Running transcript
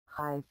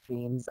Hi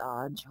friends,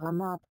 आज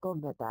हम आपको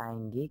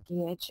बताएंगे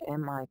कि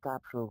एचएमआई का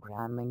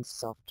प्रोग्रामिंग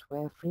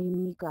सॉफ्टवेयर फ्री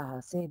में कहां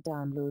से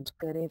डाउनलोड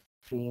करें।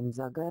 फ्रेंड्स,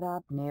 अगर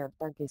आपने अब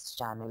तक इस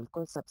चैनल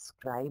को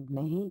सब्सक्राइब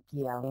नहीं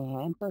किया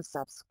है तो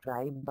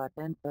सब्सक्राइब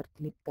बटन पर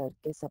क्लिक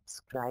करके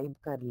सब्सक्राइब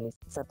कर ले।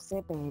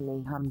 सबसे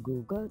पहले हम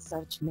गूगल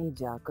सर्च में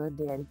जाकर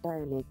डेल्टा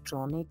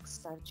इलेक्ट्रॉनिक्स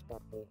सर्च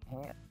करते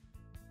हैं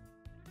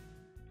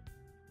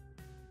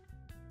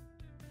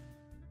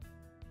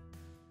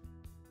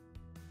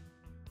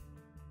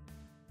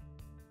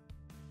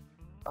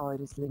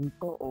और इस लिंक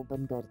को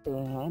ओपन करते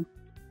हैं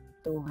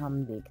तो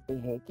हम देखते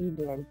हैं कि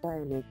डेल्टा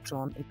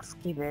इलेक्ट्रॉनिक्स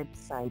की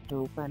वेबसाइट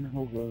ओपन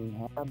हो गई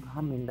है। अब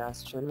हम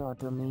इंडस्ट्रियल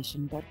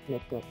ऑटोमेशन पर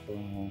क्लिक करते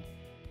हैं।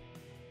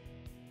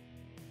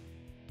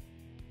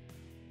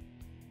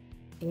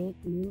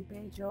 एक न्यू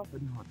पेज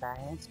ओपन होता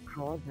है।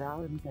 स्क्रॉल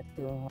डाउन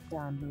करते हैं,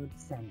 डाउनलोड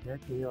सेंटर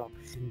के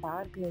ऑप्शन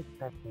पर क्लिक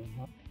करते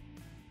हैं।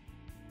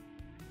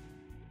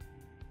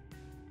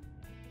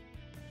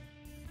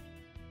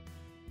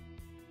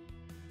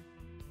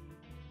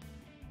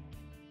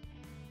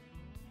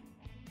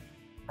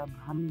 अब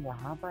हम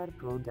यहाँ पर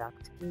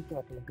प्रोडक्ट की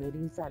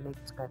कैटेगरी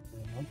सेलेक्ट करते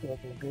हैं।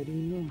 कैटेगरी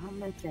में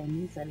हम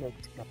एचएमआई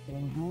सेलेक्ट करते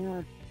हैं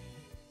और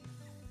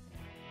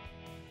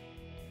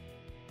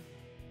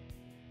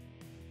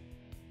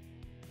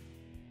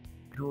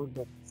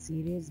प्रोडक्ट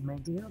सीरीज में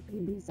डीओपी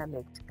भी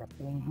सेलेक्ट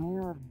करते हैं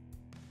और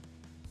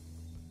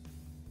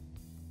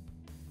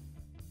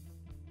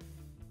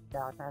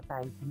डाटा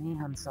टाइप में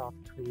हम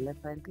सॉफ्टवेयर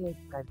पर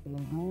क्लिक करते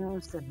हैं और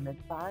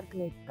सबमिट पर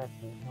क्लिक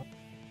करते हैं।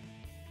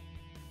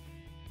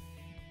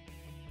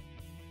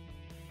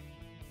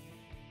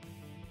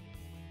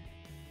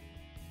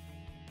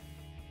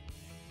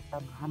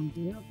 अब हम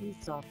डीओपी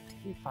सॉफ्ट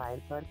की फाइल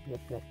पर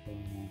क्लिक करते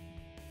हैं।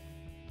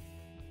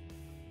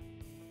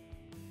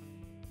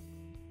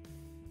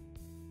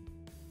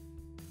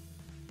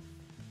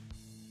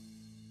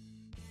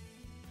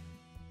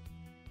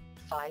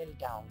 फाइल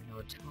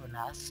डाउनलोड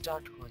होना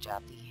स्टार्ट हो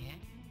जाती है।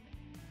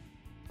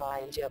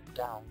 फाइल जब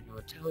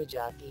डाउनलोड हो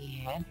जाती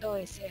है तो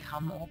इसे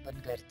हम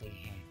ओपन करते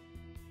हैं।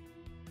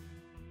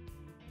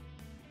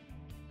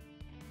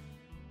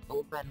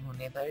 ओपन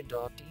होने पर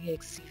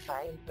 .exe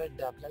फाइल पर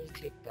डबल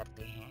क्लिक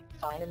करते हैं।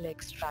 फाइल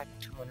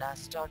एक्सट्रैक्ट होना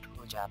स्टार्ट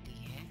हो जाती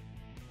है।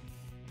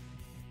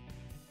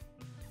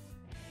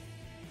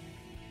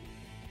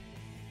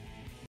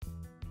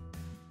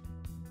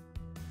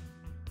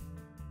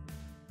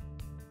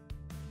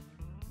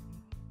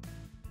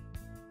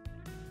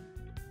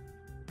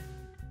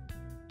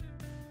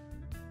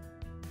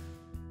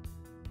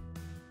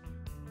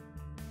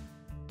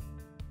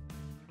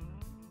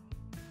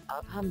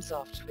 अब हम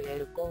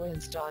सॉफ्टवेयर को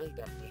इंस्टॉल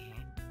करते हैं।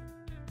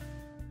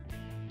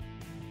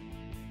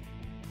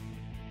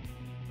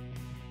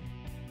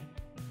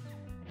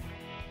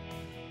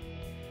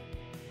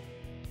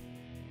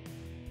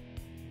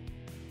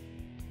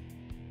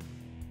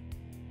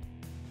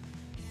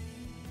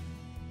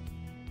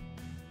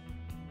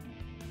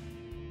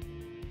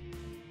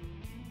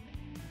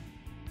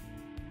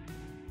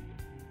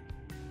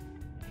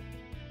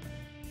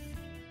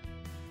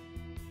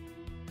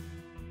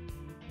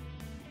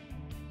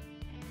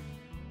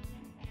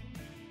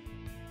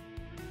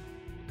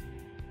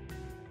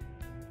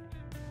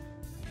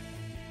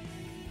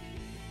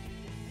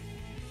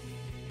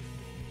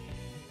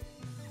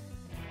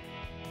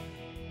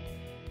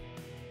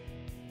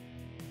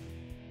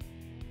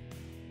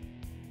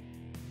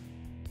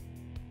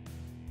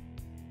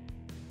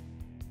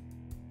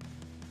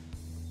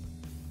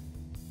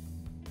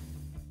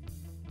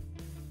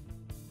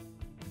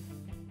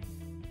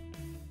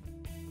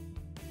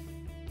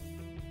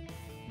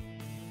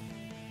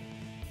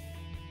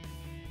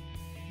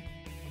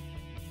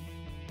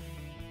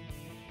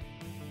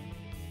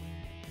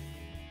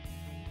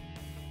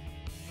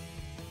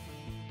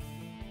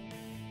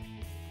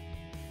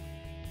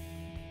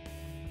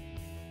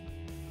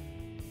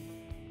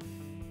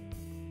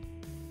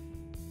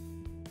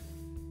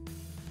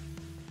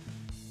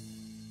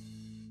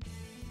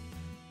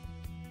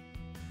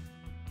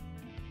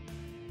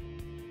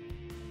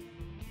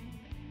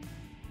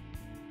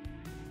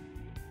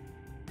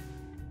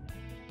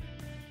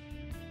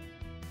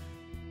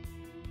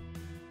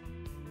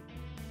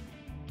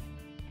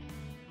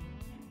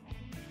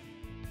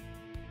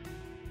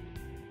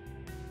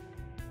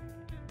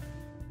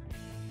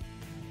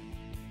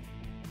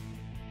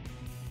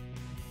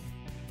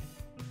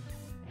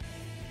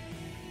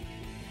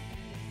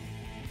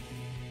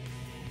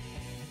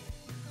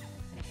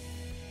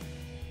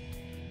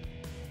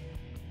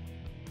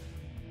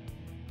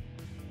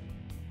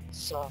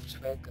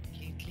 सॉफ्टवेयर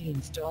कंप्लीटली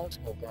इंस्टॉल्ड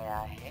हो गया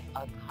है।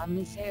 अब हम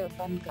इसे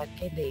ओपन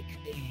करके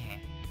देखते हैं।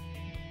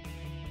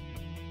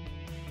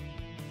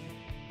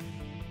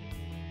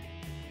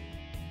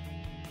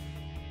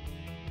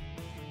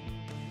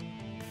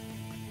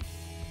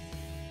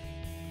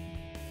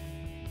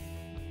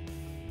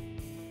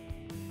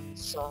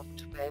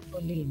 सॉफ्टवेयर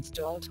फुली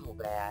इंस्टॉल्ड हो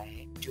गया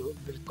है, जो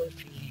बिल्कुल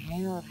फ्री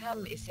है और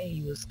हम इसे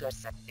यूज कर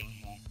सकते हैं।